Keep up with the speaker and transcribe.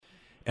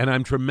And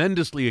I'm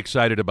tremendously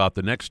excited about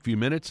the next few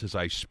minutes as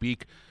I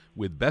speak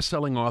with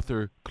best-selling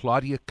author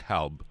Claudia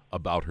Kalb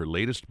about her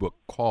latest book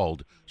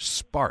called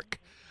Spark: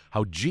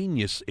 How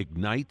Genius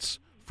Ignites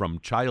from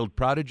Child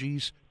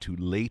Prodigies to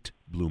Late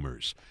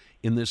Bloomers.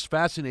 In this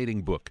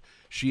fascinating book,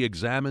 she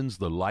examines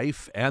the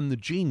life and the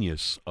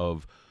genius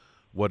of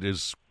what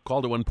is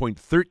called at one point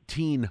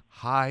 13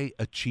 high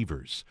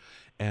achievers,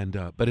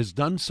 but has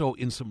done so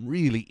in some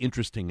really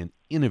interesting and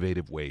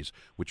innovative ways,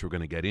 which we're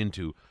going to get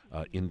into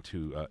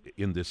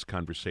in this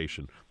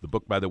conversation. The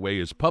book, by the way,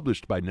 is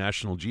published by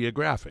National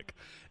Geographic.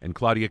 And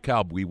Claudia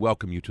Kalb, we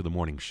welcome you to the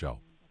morning show.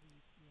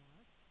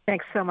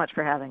 Thanks so much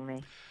for having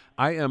me.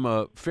 I am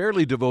a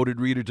fairly devoted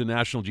reader to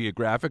National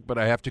Geographic, but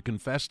I have to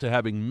confess to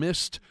having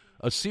missed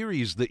a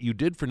series that you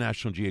did for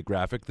National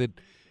Geographic that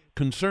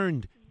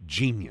concerned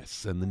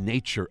genius and the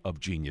nature of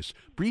genius.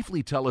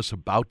 Briefly tell us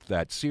about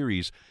that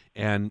series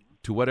and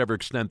to whatever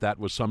extent that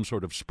was some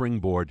sort of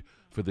springboard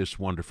for this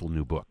wonderful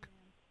new book.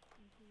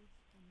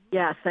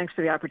 Yes, thanks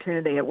for the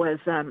opportunity. It was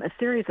a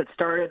series that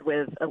started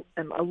with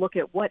a look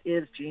at what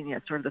is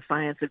genius, sort of the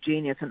science of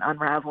genius, and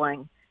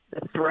unraveling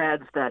the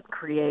threads that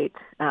create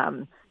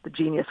the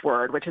genius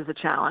word, which is a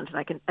challenge.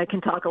 And I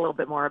can talk a little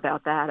bit more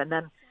about that. And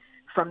then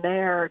from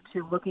there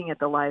to looking at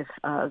the life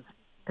of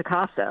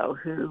Picasso,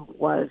 who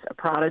was a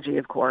prodigy,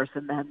 of course,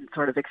 and then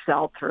sort of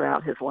excelled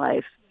throughout his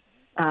life.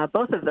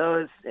 Both of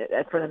those,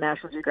 for the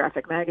National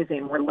Geographic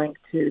magazine, were linked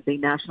to the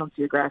National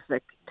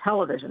Geographic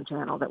television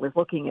channel that was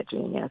looking at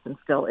genius and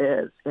still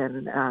is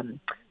in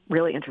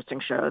really interesting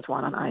shows,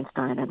 one on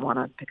Einstein and one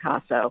on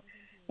Picasso.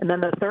 And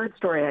then the third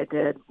story I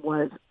did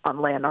was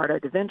on Leonardo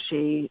da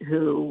Vinci,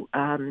 who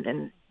died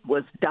in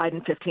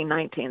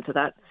 1519. So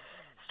that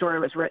story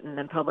was written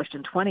and published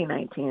in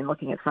 2019,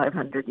 looking at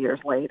 500 years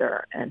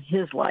later and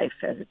his life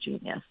as a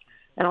genius.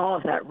 And all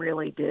of that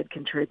really did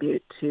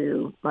contribute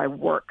to my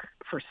work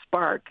for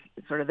Spark,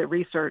 sort of the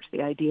research,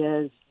 the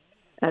ideas.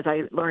 As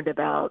I learned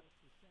about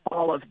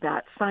all of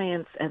that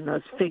science and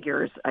those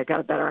figures, I got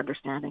a better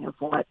understanding of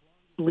what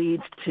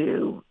leads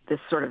to this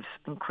sort of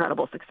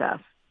incredible success.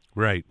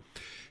 Right.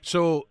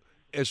 So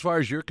as far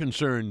as you're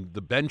concerned,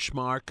 the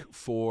benchmark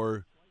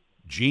for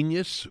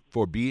genius,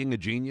 for being a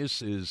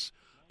genius, is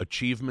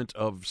achievement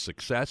of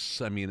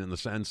success. I mean, in the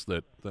sense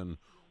that then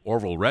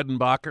Orville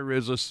Redenbacher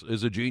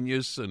is a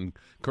genius and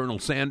Colonel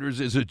Sanders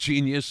is a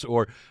genius,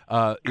 or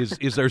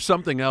is there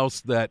something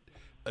else that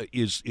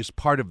is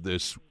part of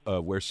this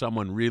where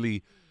someone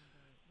really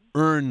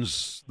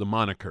earns the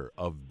moniker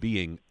of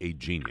being a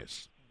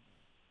genius?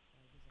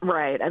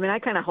 Right. I mean, I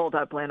kind of hold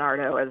up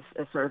Leonardo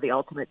as sort of the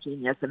ultimate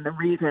genius, and the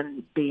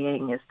reason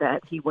being is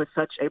that he was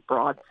such a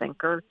broad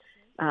thinker,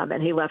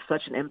 and he left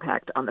such an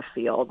impact on the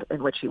field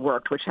in which he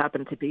worked, which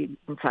happened to be,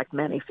 in fact,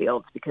 many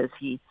fields, because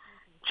he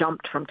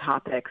jumped from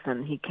topics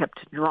and he kept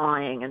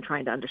drawing and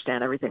trying to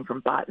understand everything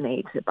from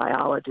botany to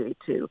biology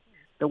to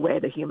the way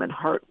the human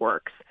heart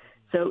works.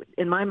 So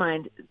in my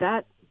mind,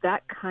 that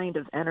kind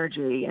of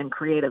energy and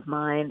creative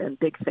mind and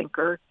big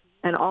thinker,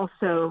 and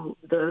also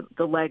the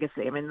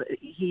legacy. I mean,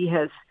 he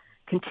has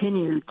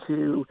continued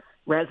to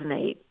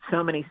resonate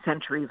so many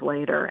centuries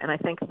later, and I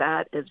think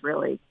that is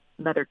really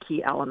another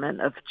key element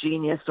of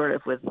genius, sort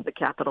of with the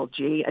capital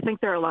G. I think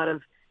there are a lot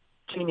of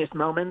genius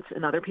moments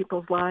in other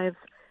people's lives,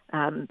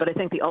 but I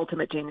think the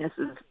ultimate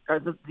geniuses are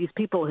these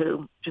people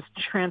who just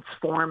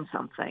transform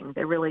something.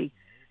 They really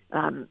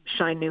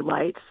shine new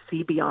lights,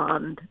 see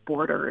beyond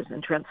borders,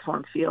 and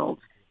transform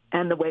fields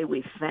and the way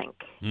we think,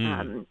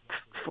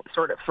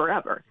 sort of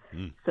forever.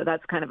 So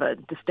that's kind of a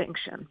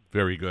distinction.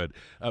 Very good.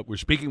 We're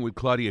speaking with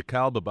Claudia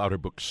Kalb about her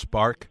book,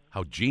 Spark: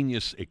 How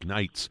Genius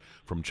Ignites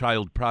from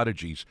Child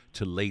Prodigies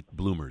to Late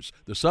Bloomers.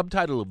 The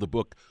subtitle of the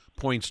book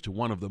points to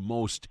one of the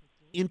most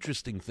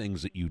interesting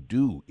things that you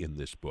do in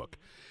this book,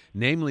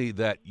 namely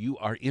that you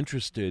are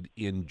interested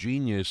in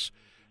genius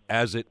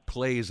as it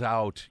plays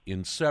out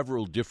in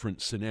several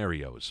different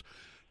scenarios.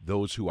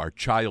 Those who are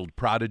child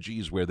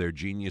prodigies, where their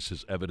genius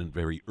is evident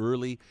very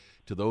early,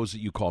 to those that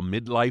you call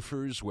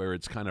midlifers, where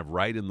it's kind of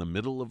right in the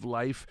middle of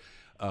life,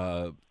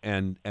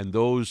 and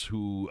those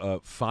who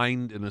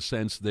find, in a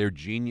sense, their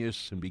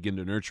genius and begin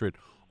to nurture it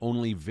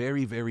only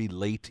very, very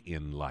late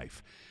in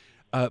life.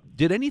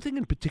 Did anything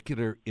in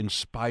particular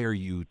inspire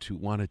you to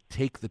want to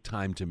take the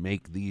time to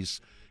make these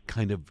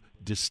kind of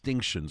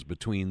distinctions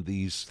between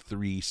these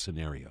three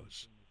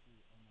scenarios?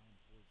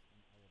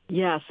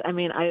 Yes. I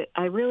mean,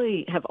 I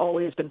really have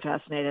always been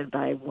fascinated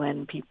by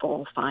when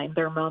people find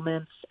their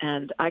moments,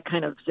 and I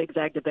kind of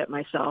zigzagged a bit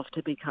myself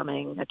to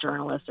becoming a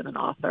journalist and an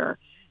author,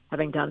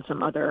 having done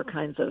some other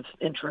kinds of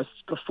interests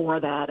before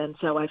that. And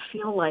so I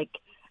feel like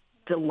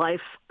the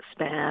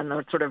lifespan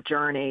or sort of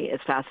journey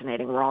is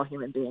fascinating. We're all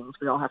human beings.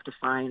 We all have to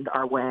find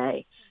our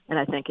way. And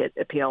I think it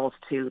appeals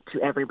to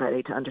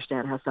everybody to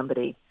understand how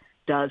somebody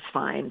does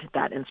find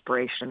that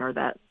inspiration or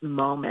that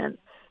moment.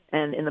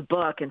 And in the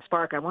book, in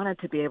Spark, I wanted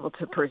to be able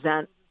to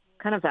present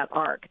kind of that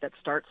arc that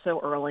starts so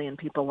early in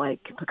people like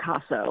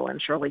Picasso and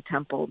Shirley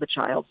Temple, the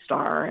child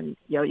star, and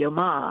Yo-Yo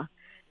Ma,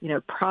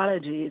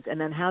 prodigies,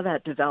 and then how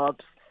that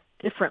develops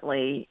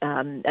differently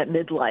at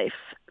midlife.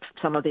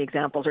 Some of the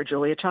examples are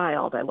Julia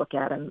Child, I look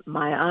at, and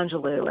Maya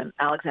Angelou and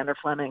Alexander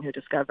Fleming, who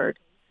discovered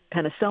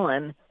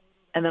penicillin,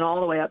 and then all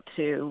the way up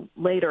to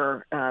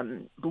later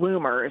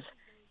bloomers,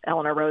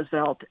 Eleanor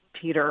Roosevelt,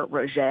 Peter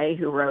Roget,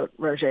 who wrote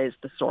Roget's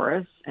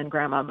Thesaurus, and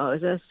Grandma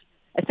Moses.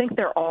 I think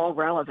they're all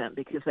relevant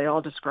because they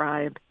all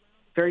describe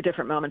very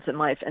different moments in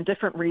life and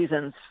different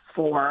reasons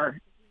for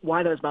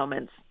why those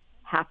moments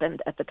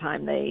happened at the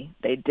time they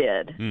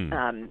did,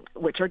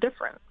 which are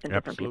different in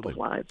different people's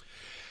lives.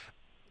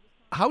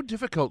 How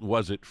difficult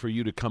was it for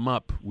you to come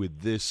up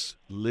with this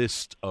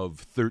list of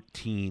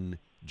 13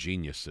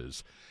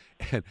 geniuses?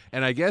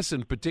 And I guess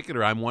in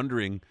particular, I'm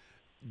wondering,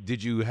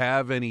 did you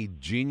have any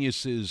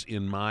geniuses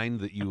in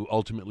mind that you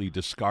ultimately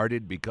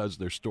discarded because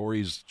their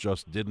stories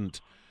just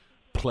didn't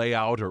play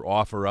out or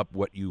offer up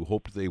what you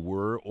hoped they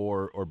were?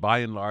 Or by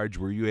and large,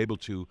 were you able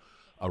to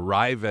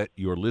arrive at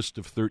your list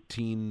of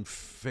 13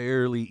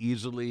 fairly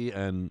easily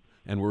and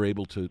were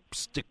able to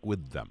stick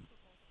with them?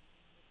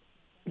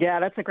 Yeah,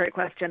 that's a great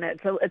question.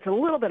 It's a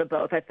little bit of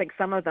both. I think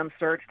some of them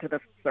surged to the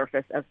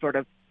surface as sort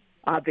of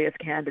obvious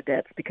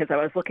candidates because I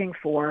was looking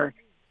for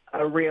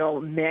a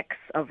real mix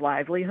of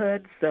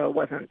livelihoods. So it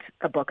wasn't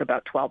a book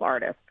about 12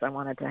 artists. I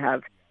wanted to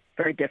have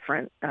very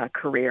different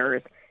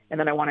careers. And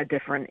then I wanted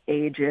different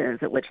ages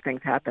at which things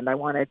happened. I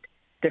wanted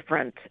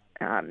different,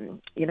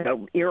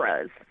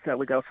 eras. So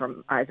we go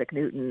from Isaac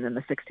Newton in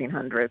the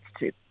 1600s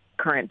to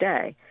current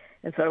day.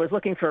 And so I was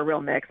looking for a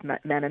real mix,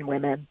 men and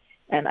women.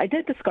 And I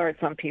did discard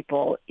some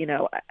people.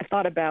 I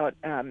thought about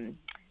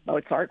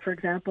Mozart, for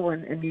example,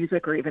 in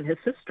music, or even his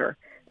sister,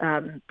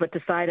 but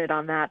decided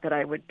on that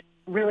I would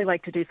really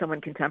like to do someone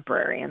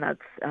contemporary. And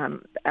that's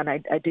and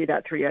I do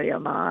that through Yo-Yo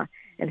Ma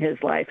and his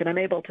life. And I'm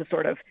able to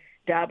sort of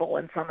dabble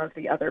in some of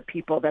the other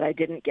people that I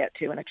didn't get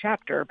to in a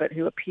chapter, but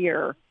who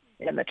appear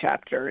in the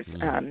chapters.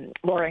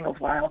 Laura Ingalls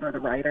Wilder, the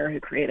writer who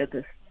created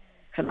this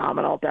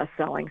phenomenal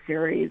best-selling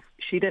series,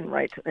 she didn't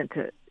write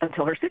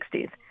until her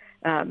 60s.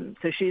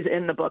 So she's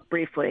in the book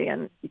briefly,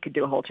 and you could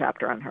do a whole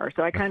chapter on her.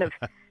 So I kind of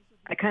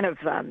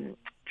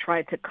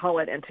tried to cull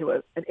it into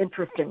an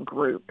interesting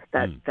group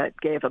that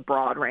gave a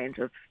broad range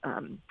of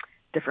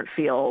different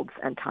fields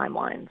and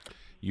timelines.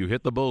 You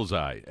hit the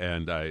bullseye,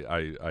 and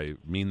I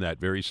mean that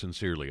very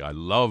sincerely. I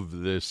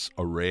love this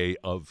array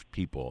of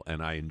people,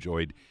 and I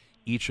enjoyed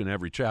each and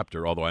every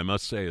chapter, although I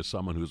must say, as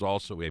someone who's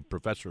also a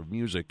professor of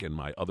music in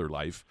my other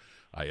life,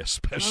 I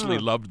especially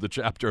loved the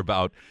chapter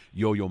about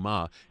Yo-Yo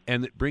Ma.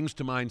 And it brings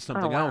to mind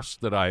something else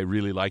that I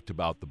really liked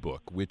about the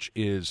book, which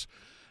is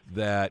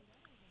that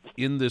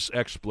in this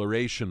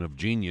exploration of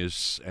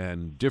genius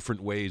and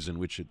different ways in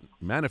which it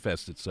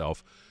manifests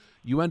itself,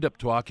 you end up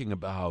talking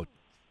about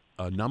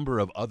a number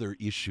of other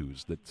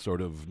issues that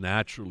sort of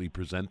naturally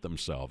present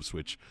themselves,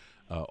 which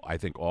I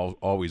think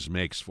always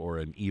makes for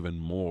an even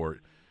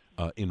more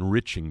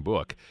enriching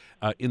book.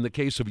 In the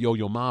case of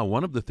Yo-Yo Ma,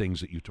 one of the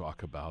things that you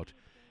talk about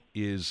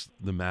is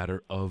the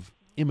matter of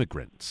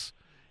immigrants.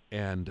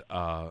 And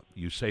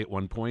you say at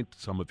one point,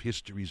 some of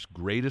history's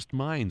greatest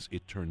minds,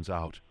 it turns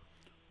out,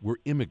 were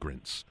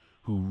immigrants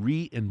who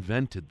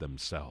reinvented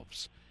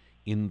themselves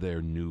in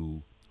their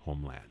new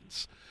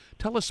homelands.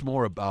 Tell us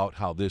more about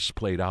how this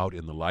played out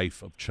in the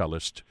life of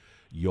cellist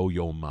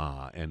Yo-Yo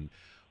Ma, and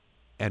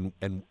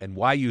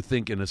why you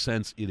think, in a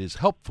sense, it is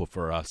helpful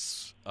for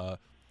us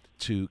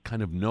to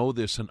kind of know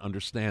this and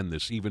understand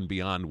this, even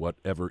beyond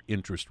whatever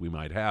interest we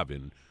might have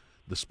in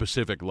the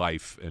specific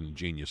life and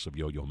genius of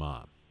Yo-Yo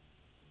Ma.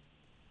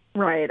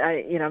 Right.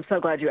 I'm so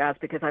glad you asked,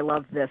 because I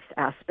love this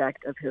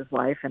aspect of his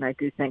life, and I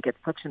do think it's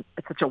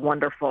such a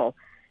wonderful,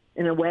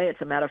 in a way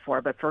it's a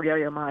metaphor, but for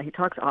Yo-Yo Ma, he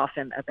talks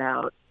often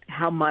about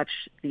how much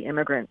the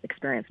immigrant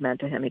experience meant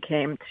to him. He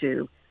came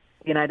to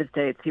the United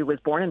States. He was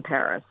born in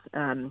Paris,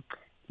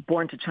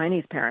 born to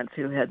Chinese parents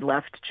who had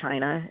left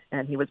China,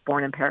 and he was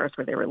born in Paris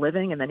where they were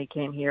living, and then he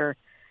came here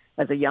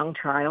as a young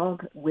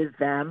child with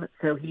them.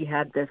 So he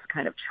had this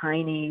kind of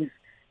Chinese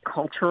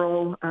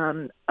cultural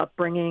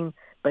upbringing,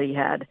 but he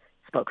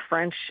spoke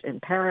French in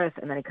Paris,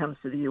 and then he comes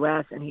to the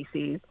U.S. and he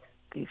sees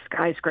these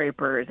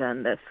skyscrapers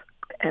and this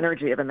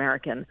energy of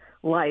American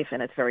life,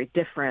 and it's very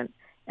different.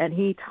 And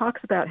he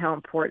talks about how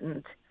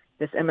important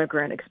this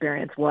immigrant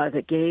experience was.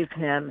 It gave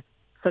him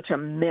such a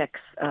mix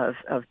of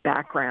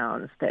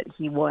backgrounds that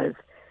he was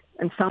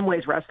in some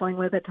ways wrestling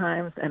with at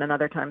times, and in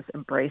other times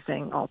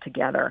embracing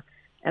altogether.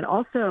 And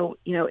also,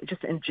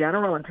 just in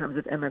general, in terms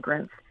of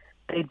immigrants,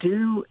 they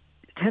do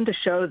tend to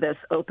show this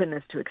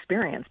openness to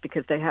experience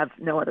because they have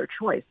no other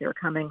choice. They're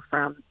coming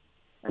from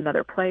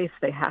another place.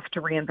 They have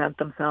to reinvent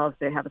themselves.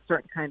 They have a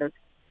certain kind of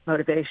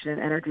motivation and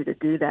energy to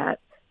do that.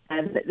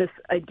 And this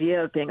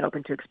idea of being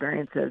open to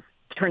experiences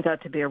turns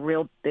out to be a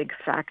real big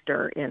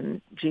factor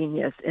in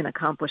genius, in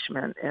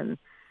accomplishment, in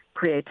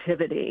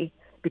creativity,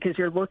 because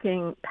you're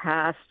looking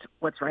past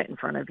what's right in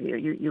front of you.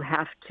 You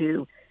have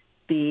to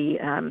be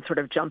sort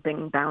of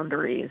jumping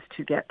boundaries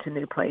to get to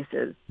new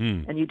places.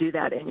 And you do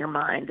that in your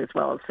mind as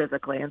well as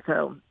physically. And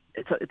so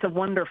it's a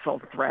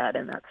wonderful thread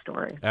in that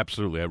story.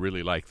 Absolutely. I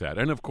really like that.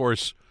 And of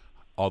course,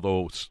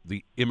 although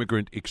the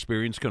immigrant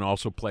experience can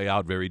also play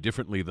out very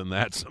differently than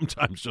that.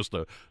 Sometimes just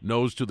a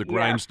nose to the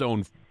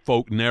grindstone,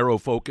 narrow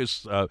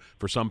focus.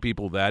 For some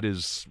people, that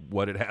is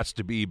what it has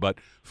to be. But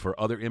for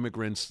other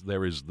immigrants,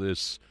 there is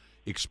this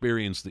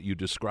experience that you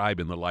describe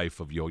in the life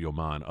of Yo-Yo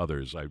Ma and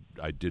others.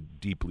 I did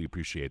deeply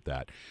appreciate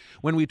that.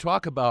 When we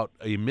talk about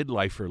a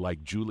midlifer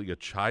like Julia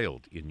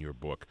Child in your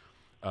book,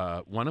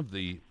 one of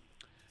the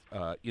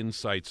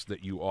insights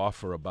that you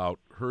offer about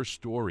her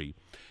story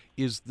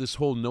is this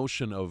whole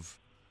notion of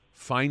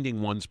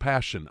finding one's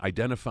passion,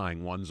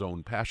 identifying one's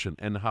own passion,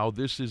 and how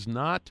this is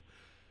not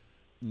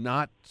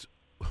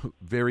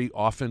very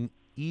often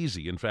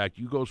easy. In fact,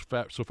 you go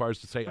so far as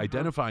to say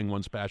identifying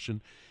one's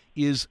passion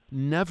is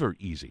never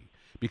easy,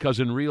 because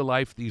in real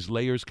life these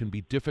layers can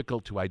be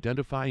difficult to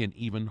identify and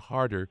even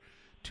harder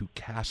to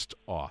cast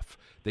off.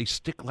 They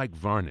stick like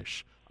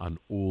varnish on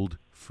old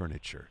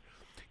furniture.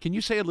 Can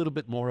you say a little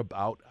bit more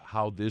about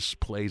how this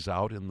plays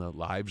out in the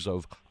lives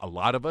of a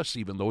lot of us,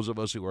 even those of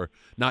us who are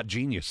not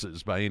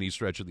geniuses by any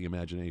stretch of the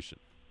imagination?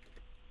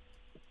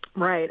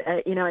 Right.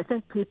 I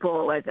think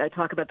people, I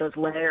talk about those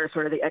layers,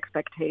 sort of the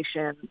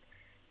expectations,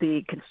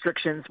 the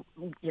constrictions,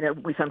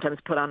 we sometimes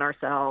put on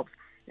ourselves,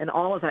 and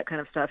all of that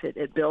kind of stuff,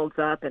 it builds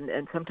up,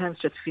 and sometimes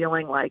just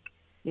feeling like,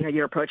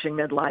 you're approaching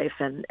midlife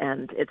and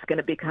it's going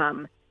to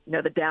become,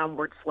 the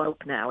downward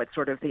slope now. It's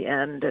sort of the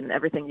end, and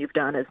everything you've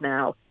done is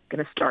now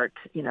going to start,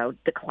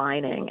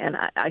 declining. And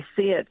I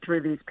see it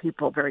through these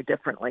people very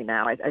differently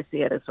now. I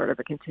see it as sort of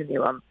a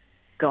continuum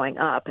going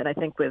up. And I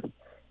think with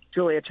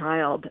Julia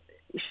Child,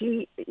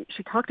 she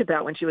talked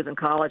about when she was in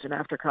college and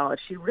after college,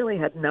 she really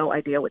had no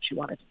idea what she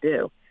wanted to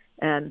do.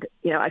 And,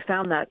 I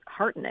found that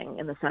heartening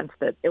in the sense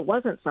that it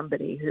wasn't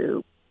somebody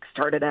who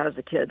started out as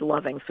a kid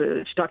loving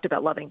food. She talked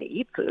about loving to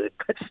eat food,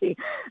 but she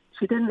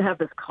didn't have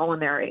this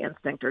culinary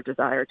instinct or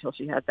desire till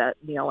she had that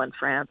meal in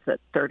France at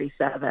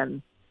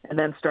 37, and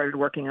then started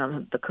working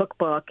on the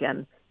cookbook,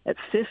 and at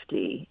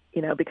 50,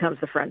 becomes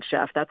the French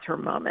chef. That's her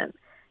moment.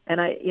 And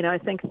I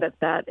think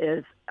that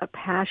is a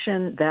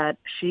passion that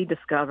she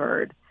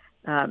discovered,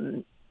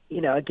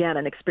 again,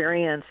 an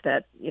experience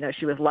that,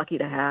 she was lucky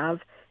to have,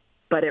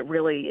 but it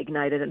really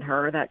ignited in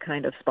her that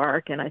kind of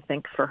spark. And I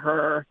think for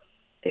her,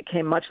 it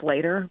came much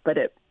later, but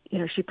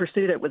she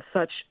pursued it with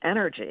such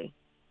energy,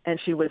 and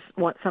she was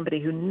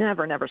somebody who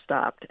never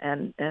stopped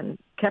and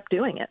kept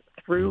doing it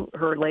through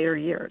her later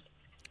years.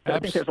 So I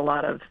think there's a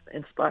lot of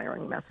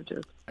inspiring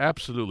messages.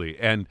 Absolutely.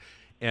 And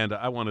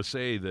I want to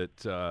say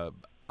that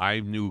I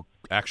knew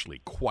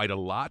actually quite a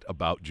lot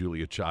about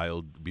Julia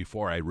Child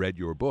before I read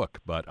your book,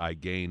 but I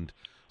gained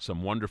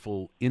some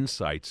wonderful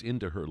insights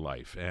into her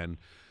life. And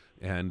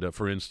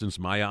for instance,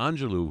 Maya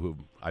Angelou, who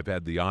I've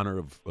had the honor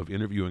of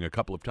interviewing a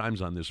couple of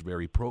times on this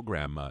very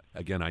program.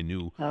 Again, I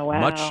knew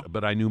much,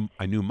 but I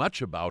knew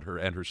much about her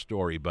and her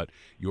story. But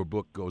your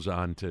book goes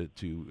on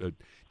to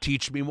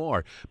teach me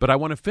more. But I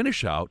want to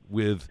finish out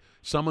with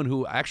someone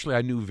who actually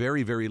I knew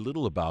very, very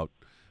little about,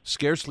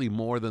 scarcely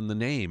more than the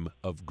name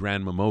of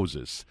Grandma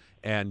Moses,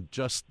 and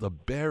just the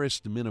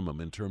barest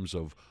minimum in terms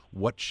of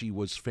what she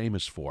was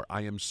famous for.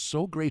 I am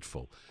so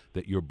grateful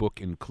that your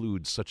book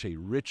includes such a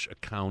rich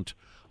account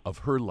of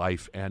her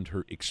life and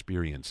her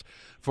experience.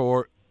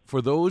 For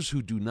those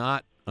who do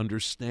not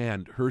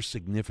understand her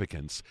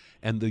significance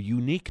and the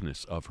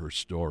uniqueness of her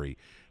story,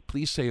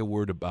 please say a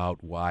word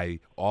about why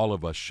all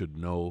of us should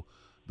know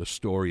the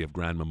story of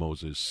Grandma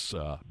Moses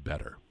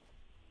better.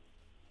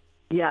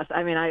 Yes,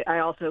 I mean, I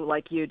also,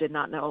 like you, did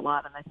not know a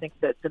lot, and I think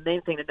that the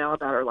main thing to know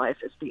about her life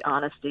is the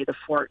honesty,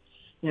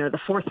 the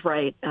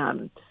forthright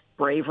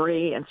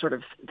bravery, and sort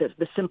of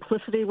the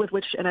simplicity with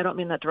which, and I don't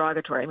mean that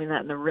derogatory, I mean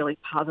that in a really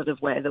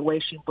positive way, the way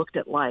she looked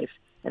at life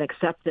and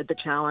accepted the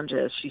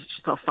challenges. She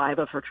saw 5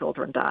 of her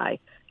children die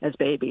as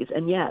babies,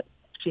 and yet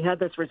she had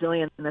this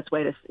resilience in this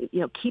way to,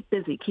 keep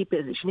busy.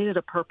 She needed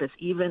a purpose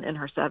even in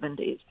her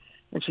 70s,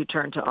 and she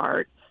turned to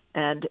art.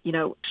 And,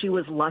 she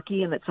was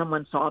lucky in that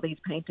someone saw these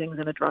paintings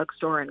in a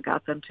drugstore and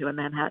got them to a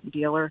Manhattan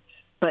dealer.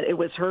 But it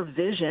was her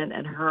vision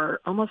and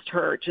her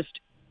just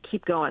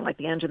keep going, like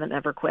the engine that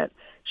never quit.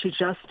 She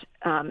just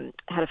had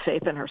a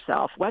faith in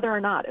herself, whether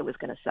or not it was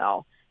going to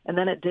sell. And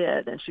then it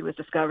did. And she was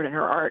discovered, and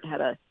her art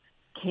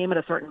came at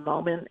a certain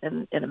moment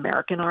in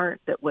American art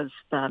that was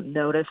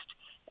noticed,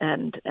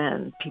 and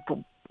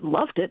people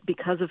loved it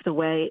because of the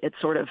way it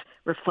sort of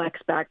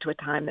reflects back to a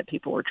time that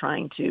people were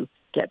trying to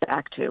get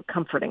back to,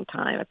 comforting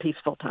time, a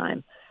peaceful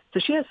time. So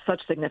she has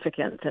such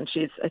significance, and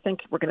I think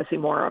we're going to see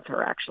more of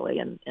her actually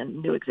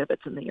in new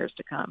exhibits in the years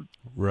to come.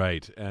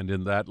 Right. And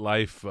in that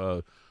life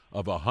of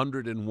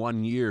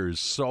 101 years,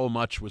 so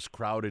much was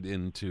crowded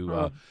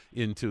into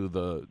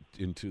the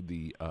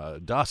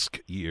dusk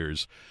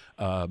years.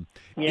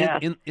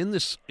 In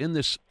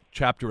this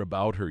chapter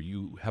about her,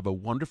 you have a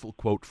wonderful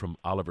quote from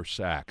Oliver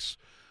Sacks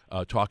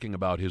talking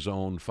about his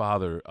own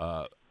father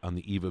on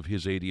the eve of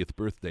his 80th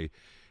birthday.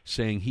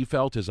 saying he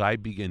felt, as I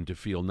begin to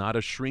feel, not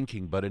a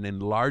shrinking but an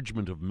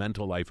enlargement of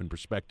mental life and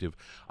perspective.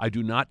 I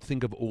do not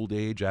think of old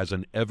age as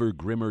an ever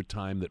grimmer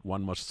time that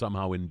one must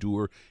somehow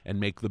endure and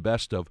make the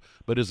best of,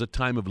 but as a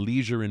time of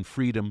leisure and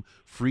freedom,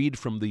 freed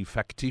from the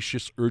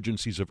factitious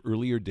urgencies of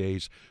earlier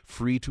days,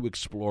 free to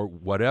explore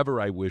whatever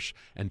I wish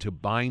and to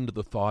bind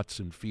the thoughts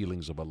and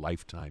feelings of a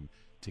lifetime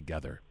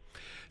together.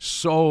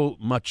 So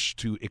much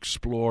to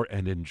explore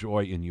and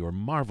enjoy in your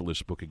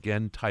marvelous book,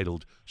 again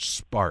titled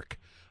Spark,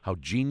 How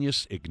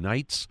Genius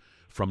Ignites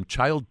from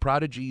Child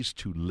Prodigies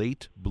to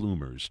Late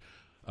Bloomers.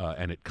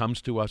 And it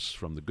comes to us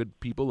from the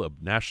good people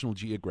of National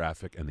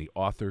Geographic and the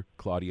author,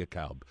 Claudia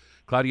Kalb.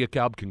 Claudia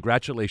Kalb,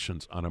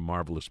 congratulations on a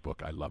marvelous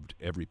book. I loved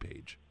every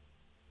page.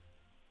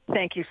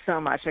 Thank you so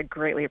much. I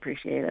greatly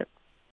appreciate it.